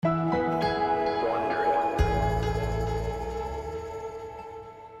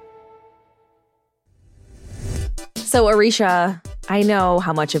So, Arisha, I know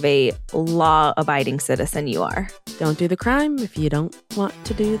how much of a law-abiding citizen you are. Don't do the crime if you don't want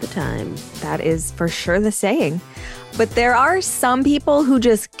to do the time. That is for sure the saying. But there are some people who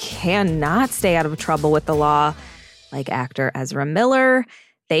just cannot stay out of trouble with the law, like actor Ezra Miller.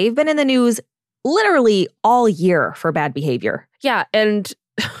 They've been in the news literally all year for bad behavior. Yeah, and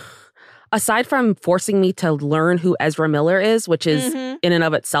aside from forcing me to learn who Ezra Miller is, which is in and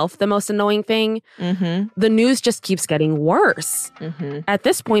of itself the most annoying thing, the news just keeps getting worse. At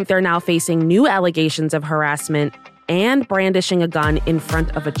this point, they're now facing new allegations of harassment and brandishing a gun in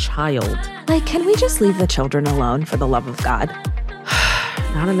front of a child. Like, can we just leave the children alone, for the love of God?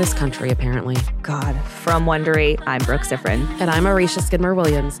 Not in this country, apparently. God. From Wondery, I'm Brooke Siffrin. And I'm Arisha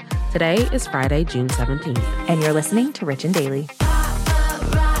Skidmore-Williams. Today is Friday, June 17th. And you're listening to Rich and Daily.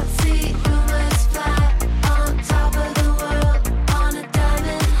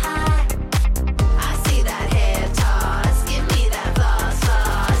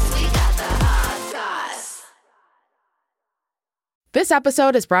 This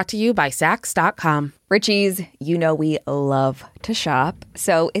episode is brought to you by Saks.com. Richies, you know we love to shop,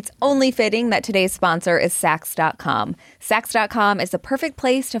 so it's only fitting that today's sponsor is Saks.com. Saks.com is the perfect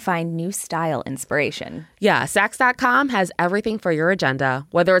place to find new style inspiration. Yeah, Saks.com has everything for your agenda,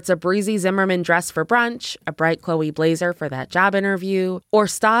 whether it's a breezy Zimmermann dress for brunch, a bright Chloe blazer for that job interview, or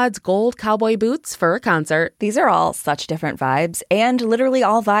Staud's gold cowboy boots for a concert. These are all such different vibes, and literally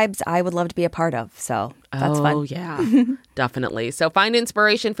all vibes I would love to be a part of, so that's fun. Oh, yeah, definitely. So find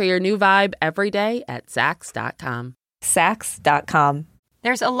inspiration for your new vibe every day at Saks.com. Saks.com.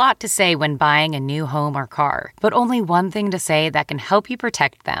 There's a lot to say when buying a new home or car, but only one thing to say that can help you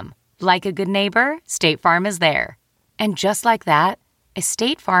protect them. Like a good neighbor, State Farm is there. And just like that, a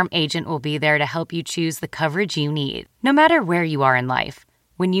State Farm agent will be there to help you choose the coverage you need, no matter where you are in life.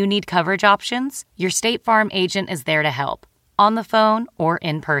 When you need coverage options, your State Farm agent is there to help, on the phone or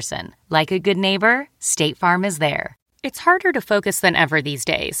in person. Like a good neighbor, State Farm is there. It's harder to focus than ever these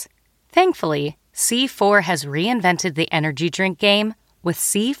days. Thankfully, C4 has reinvented the energy drink game with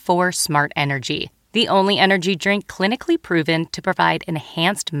C4 Smart Energy, the only energy drink clinically proven to provide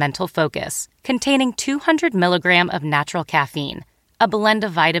enhanced mental focus, containing 200 milligrams of natural caffeine, a blend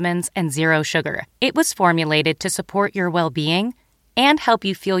of vitamins, and zero sugar. It was formulated to support your well-being and help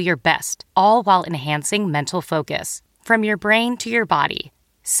you feel your best, all while enhancing mental focus. From your brain to your body,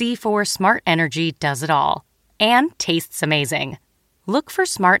 C4 Smart Energy does it all and tastes amazing. Look for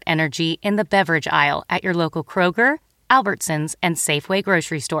Smart Energy in the beverage aisle at your local Kroger, Albertsons, and Safeway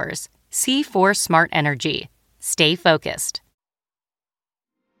grocery stores. C4 Smart Energy. Stay focused.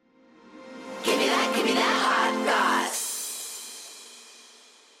 Give me that hot goss.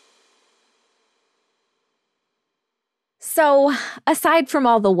 So, aside from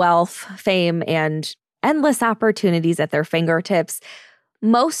all the wealth, fame, and endless opportunities at their fingertips,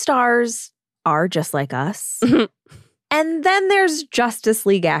 most stars are just like us. And then there's Justice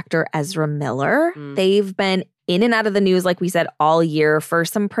League actor Ezra Miller. They've been in and out of the news, like we said, all year for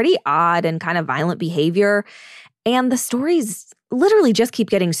some pretty odd and kind of violent behavior. And the stories literally just keep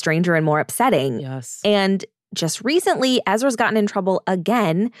getting stranger and more upsetting. Yes. And just recently, Ezra's gotten in trouble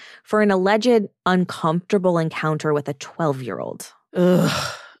again for an alleged uncomfortable encounter with a 12-year-old.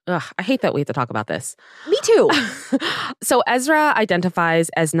 Ugh, I hate that we have to talk about this. Me too. So Ezra identifies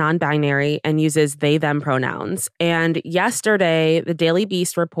as non-binary and uses they/them pronouns. And yesterday, the Daily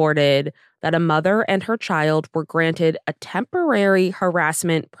Beast reported that a mother and her child were granted a temporary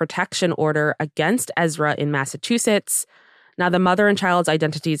harassment protection order against Ezra in Massachusetts. Now, the mother and child's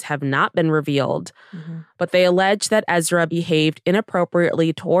identities have not been revealed, but they allege that Ezra behaved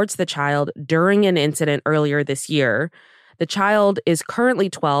inappropriately towards the child during an incident earlier this year. The child is currently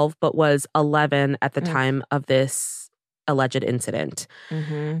 12, but was 11 at the time of this alleged incident.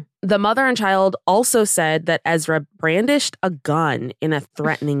 The mother and child also said that Ezra brandished a gun in a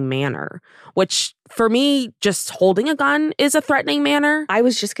threatening manner, which for me, just holding a gun is a threatening manner. I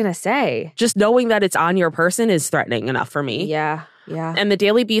was just going to say. Just knowing that it's on your person is threatening enough for me. Yeah. And the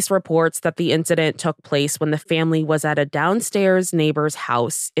Daily Beast reports that the incident took place when the family was at a downstairs neighbor's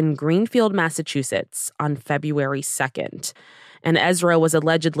house in Greenfield, Massachusetts on February 2nd. And Ezra was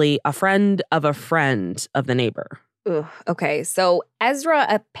allegedly a friend of the neighbor. Ugh, okay, so Ezra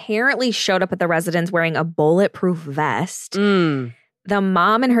apparently showed up at the residence wearing a bulletproof vest. The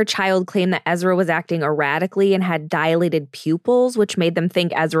mom and her child claimed that Ezra was acting erratically and had dilated pupils, which made them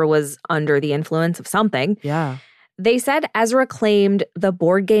think Ezra was under the influence of something. Yeah. They said Ezra claimed the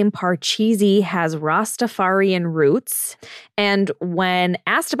board game Parcheesi has Rastafarian roots. And when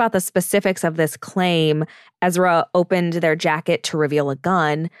asked about the specifics of this claim, Ezra opened their jacket to reveal a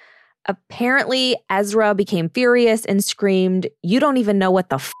gun. Apparently, Ezra became furious and screamed, "You don't even know what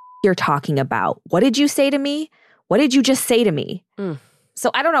the you're talking about. What did you say to me? What did you just say to me?" So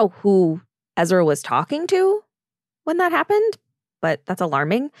I don't know who Ezra was talking to when that happened, but that's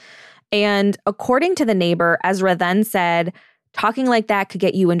alarming. And according to the neighbor, Ezra then said, "Talking like that could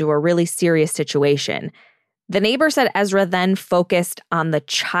get you into a really serious situation." The neighbor said Ezra then focused on the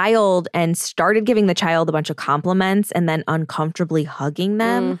child and started giving the child a bunch of compliments and then uncomfortably hugging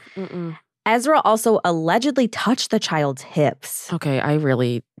them. Ezra also allegedly touched the child's hips. Okay, I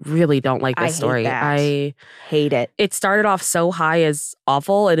really, really don't like this story. I hate it. It started off so high as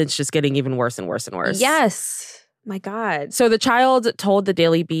awful, and it's just getting even worse and worse and worse. Yes. My God. So the child told the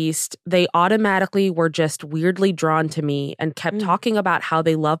Daily Beast they automatically were just weirdly drawn to me and kept talking about how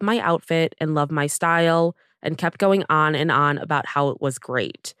they love my outfit and love my style and kept going on and on about how it was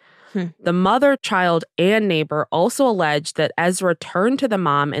great. The mother, child, and neighbor also alleged that Ezra turned to the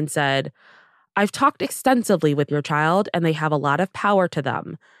mom and said, "I've talked extensively with your child and they have a lot of power to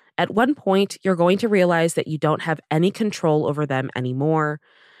them. At one point, you're going to realize that you don't have any control over them anymore."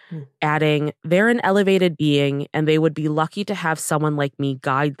 Adding, "They're an elevated being and they would be lucky to have someone like me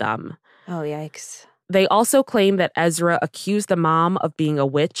guide them." Oh, yikes. They also claim that Ezra accused the mom of being a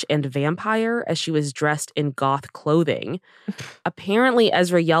witch and vampire as she was dressed in goth clothing. Apparently,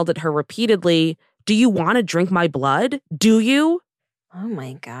 Ezra yelled at her repeatedly, "Do you want to drink my blood? Do you?" Oh,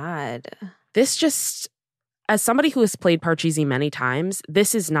 my God. This just, as somebody who has played Parcheesi many times,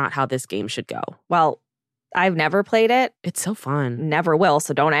 this is not how this game should go. Well, I've never played it. It's so fun. Never will,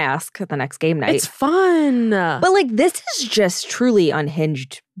 so don't ask the next game night. It's fun. But like, this is just truly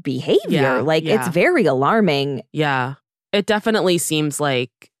unhinged behavior. It's very alarming. Yeah. It definitely seems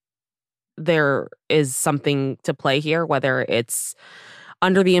like there is something to play here, whether it's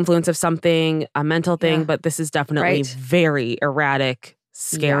under the influence of something, a mental thing, but this is definitely very erratic,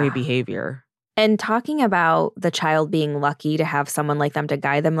 scary behavior. And talking about the child being lucky to have someone like them to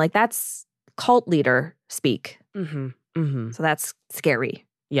guide them, like that's cult leader speak. So that's scary.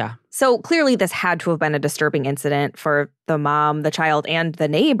 Yeah. So clearly this had to have been a disturbing incident for the mom, the child, and the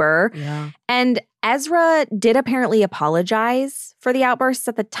neighbor. Yeah. And Ezra did apparently apologize for the outbursts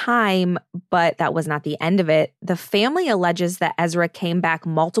at the time, but that was not the end of it. The family alleges that Ezra came back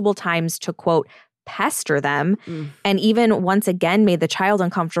multiple times to, quote, pester them, and even once again made the child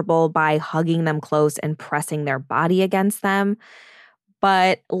uncomfortable by hugging them close and pressing their body against them.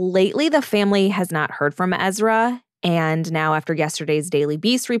 But lately, the family has not heard from Ezra. And now, after yesterday's Daily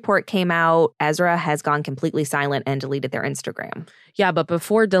Beast report came out, Ezra has gone completely silent and deleted their Instagram. Yeah, but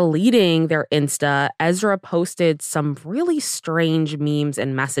before deleting their Insta, Ezra posted some really strange memes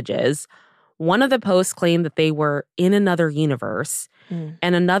and messages. One of the posts claimed that they were in another universe,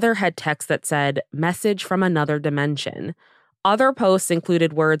 and another had text that said, "Message from another dimension." Other posts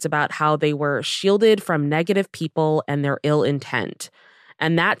included words about how they were shielded from negative people and their ill intent.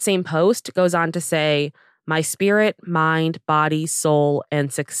 And that same post goes on to say, "My spirit, mind, body, soul,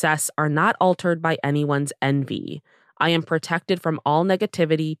 and success are not altered by anyone's envy. I am protected from all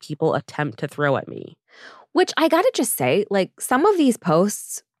negativity people attempt to throw at me." Which I gotta just say, like, some of these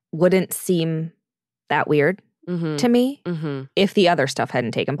posts wouldn't seem that weird to me if the other stuff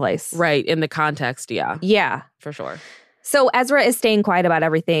hadn't taken place. Right, in the context, yeah. Yeah. For sure. So Ezra is staying quiet about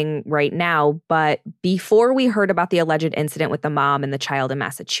everything right now, but before we heard about the alleged incident with the mom and the child in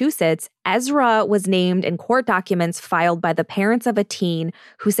Massachusetts, Ezra was named in court documents filed by the parents of a teen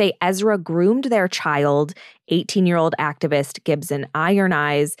who say Ezra groomed their child, 18-year-old activist Gibson Iron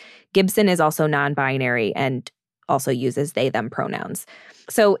Eyes. Gibson is also non-binary and also uses they, them pronouns.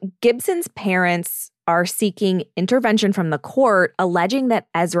 So Gibson's parents are seeking intervention from the court, alleging that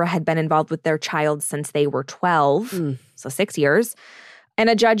Ezra had been involved with their child since they were 12, so 6 years. And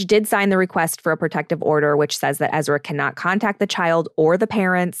a judge did sign the request for a protective order, which says that Ezra cannot contact the child or the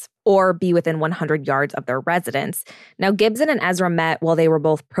parents or be within 100 yards of their residence. Now, Gibson and Ezra met while they were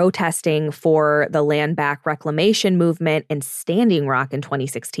both protesting for the land back reclamation movement in Standing Rock in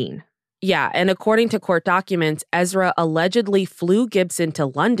 2016. Yeah, and according to court documents, Ezra allegedly flew Gibson to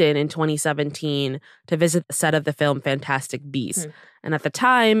London in 2017 to visit the set of the film Fantastic Beasts. And at the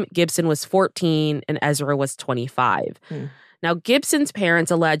time, Gibson was 14 and Ezra was 25. Now, Gibson's parents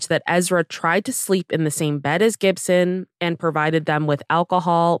allege that Ezra tried to sleep in the same bed as Gibson and provided them with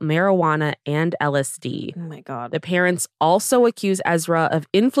alcohol, marijuana, and LSD. Oh, my God. The parents also accuse Ezra of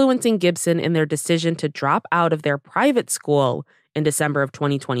influencing Gibson in their decision to drop out of their private school in December of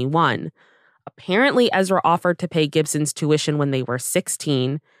 2021. Apparently, Ezra offered to pay Gibson's tuition when they were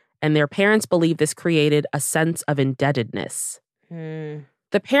 16, and their parents believe this created a sense of indebtedness.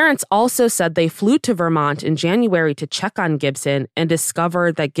 The parents also said they flew to Vermont in January to check on Gibson and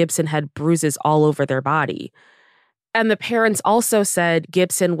discovered that Gibson had bruises all over their body. And the parents also said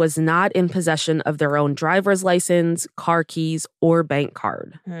Gibson was not in possession of their own driver's license, car keys, or bank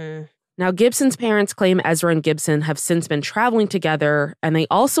card. Now, Gibson's parents claim Ezra and Gibson have since been traveling together, and they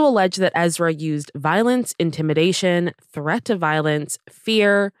also allege that Ezra used violence, intimidation, threat to violence,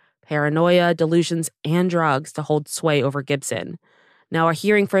 fear, paranoia, delusions, and drugs to hold sway over Gibson. Now, a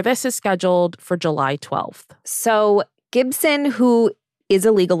hearing for this is scheduled for July 12th. So Gibson, who is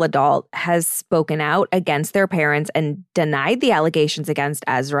a legal adult, has spoken out against their parents and denied the allegations against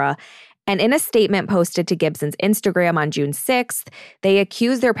Ezra. And in a statement posted to Gibson's Instagram on June 6th, they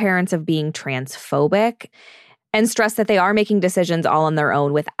accused their parents of being transphobic and stressed that they are making decisions all on their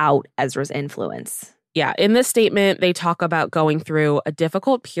own without Ezra's influence. Yeah, in this statement, they talk about going through a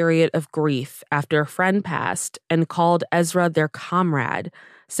difficult period of grief after a friend passed and called Ezra their comrade,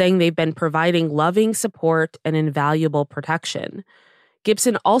 saying they've been providing loving support and invaluable protection.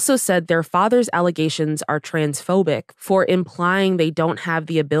 Gibson also said their father's allegations are transphobic for implying they don't have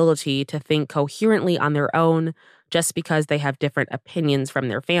the ability to think coherently on their own just because they have different opinions from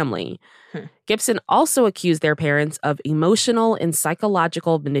their family. Gibson also accused their parents of emotional and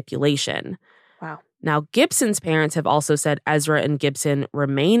psychological manipulation. Wow. Now, Gibson's parents have also said Ezra and Gibson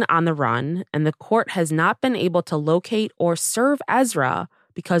remain on the run, and the court has not been able to locate or serve Ezra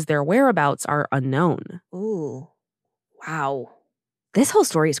because their whereabouts are unknown. Ooh. Wow. This whole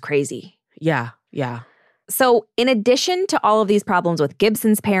story is crazy. Yeah. So, in addition to all of these problems with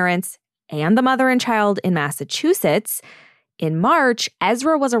Gibson's parents and the mother and child in Massachusetts, in March,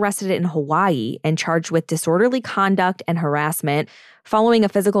 Ezra was arrested in Hawaii and charged with disorderly conduct and harassment following a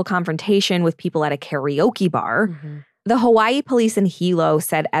physical confrontation with people at a karaoke bar. The Hawaii police in Hilo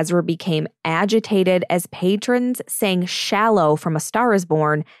said Ezra became agitated as patrons sang "Shallow" from A Star Is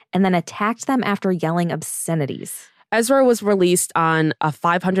Born and then attacked them after yelling obscenities. Ezra was released on a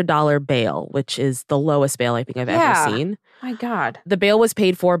 $500 bail, which is the lowest bail I think I've ever seen. My God. The bail was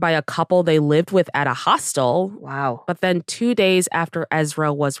paid for by a couple they lived with at a hostel. Wow. But then 2 days after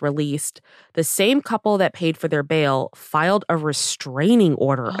Ezra was released, the same couple that paid for their bail filed a restraining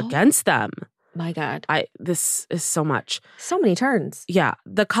order against them. My God. This is so much. So many turns. Yeah.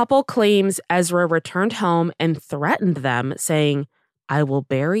 The couple claims Ezra returned home and threatened them, saying, "I will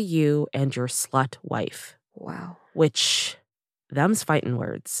bury you and your slut wife." Wow. Which, them's fighting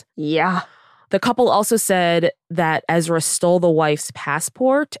words. Yeah. The couple also said that Ezra stole the wife's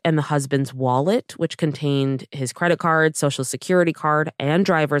passport and the husband's wallet, which contained his credit card, social security card, and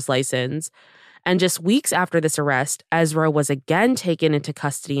driver's license. And just weeks after this arrest, Ezra was again taken into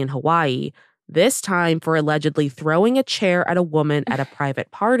custody in Hawaii, this time for allegedly throwing a chair at a woman at a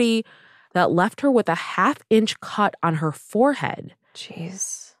private party that left her with a half-inch cut on her forehead.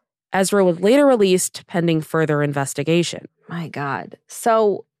 Jeez. Ezra was later released pending further investigation. My God.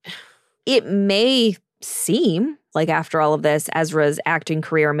 So it may seem like after all of this, Ezra's acting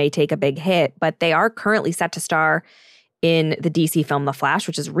career may take a big hit, but they are currently set to star in the DC film The Flash,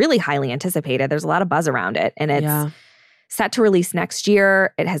 which is really highly anticipated. There's a lot of buzz around it, and it's set to release next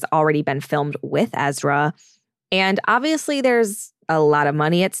year. It has already been filmed with Ezra. And obviously there's a lot of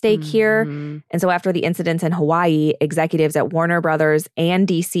money at stake here. And so after the incidents in Hawaii, executives at Warner Brothers and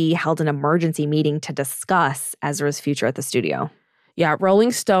DC held an emergency meeting to discuss Ezra's future at the studio. Yeah,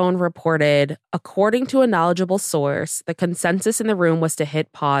 Rolling Stone reported, according to a knowledgeable source, the consensus in the room was to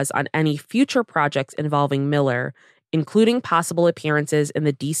hit pause on any future projects involving Miller, including possible appearances in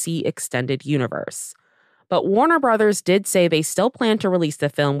the DC Extended Universe. But Warner Brothers did say they still plan to release the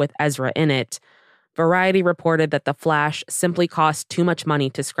film with Ezra in it. Variety reported that The Flash simply cost too much money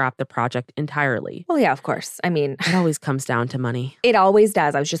to scrap the project entirely. Well, yeah, of course. I mean, it always comes down to money. It always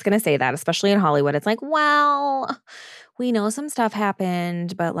does. I was just going to say that, especially in Hollywood. It's like, well, we know some stuff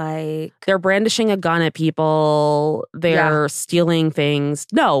happened, but like... They're brandishing a gun at people. They're stealing things.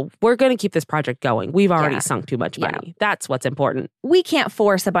 No, we're going to keep this project going. We've already sunk too much money. That's what's important. We can't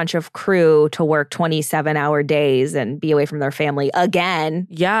force a bunch of crew to work 27-hour days and be away from their family again.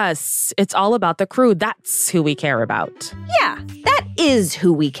 Yes, it's all about the crew. That's who we care about. Yeah, that is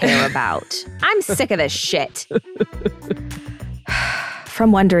who we care about. I'm sick of this shit.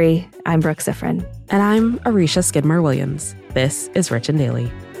 From Wondery, I'm Brooke Sifrin. And I'm Arisha Skidmore-Williams. This is Rich and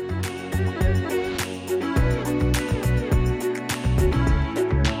Daily.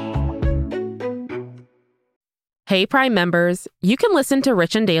 Hey, Prime members, you can listen to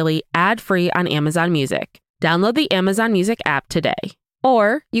Rich and Daily ad-free on Amazon Music. Download the Amazon Music app today.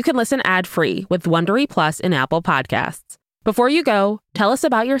 Or you can listen ad-free with Wondery Plus in Apple Podcasts. Before you go, tell us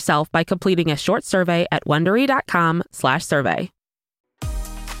about yourself by completing a short survey at Wondery.com/survey.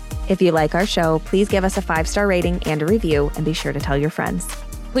 If you like our show, please give us a 5-star rating and a review, and be sure to tell your friends.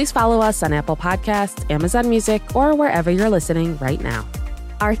 Please follow us on Apple Podcasts, Amazon Music, or wherever you're listening right now.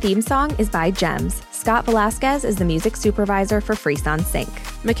 Our theme song is by Gems. Scott Velasquez is the music supervisor for Frisson Sync.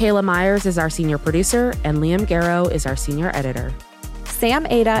 Michaela Myers is our senior producer, and Liam Garrow is our senior editor. Sam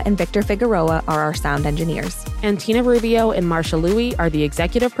Ada and Victor Figueroa are our sound engineers. And Tina Rubio and Marsha Louie are the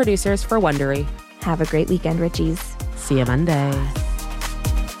executive producers for Wondery. Have a great weekend, Richies. See you Monday.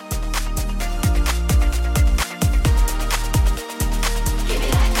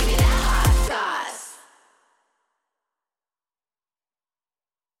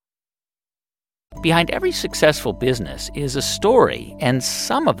 Behind every successful business is a story, and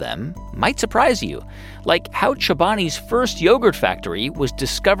some of them might surprise you. Like how Chobani's first yogurt factory was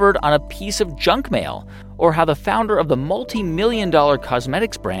discovered on a piece of junk mail, or how the founder of the multi-million-dollar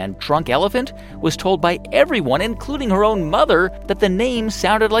cosmetics brand Drunk Elephant was told by everyone, including her own mother, that the name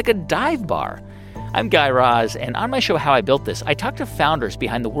sounded like a dive bar. I'm Guy Raz, and on my show How I Built This, I talk to founders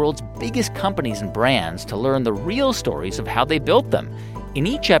behind the world's biggest companies and brands to learn the real stories of how they built them. In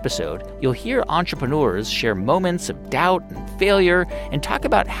each episode, you'll hear entrepreneurs share moments of doubt and failure and talk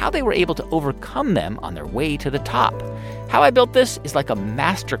about how they were able to overcome them on their way to the top. How I Built This is like a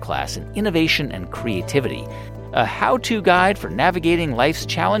masterclass in innovation and creativity, a how-to guide for navigating life's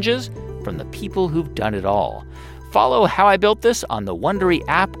challenges from the people who've done it all. Follow How I Built This on the Wondery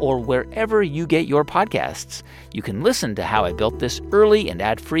app or wherever you get your podcasts. You can listen to How I Built This early and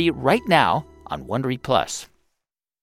ad-free right now on Wondery Plus.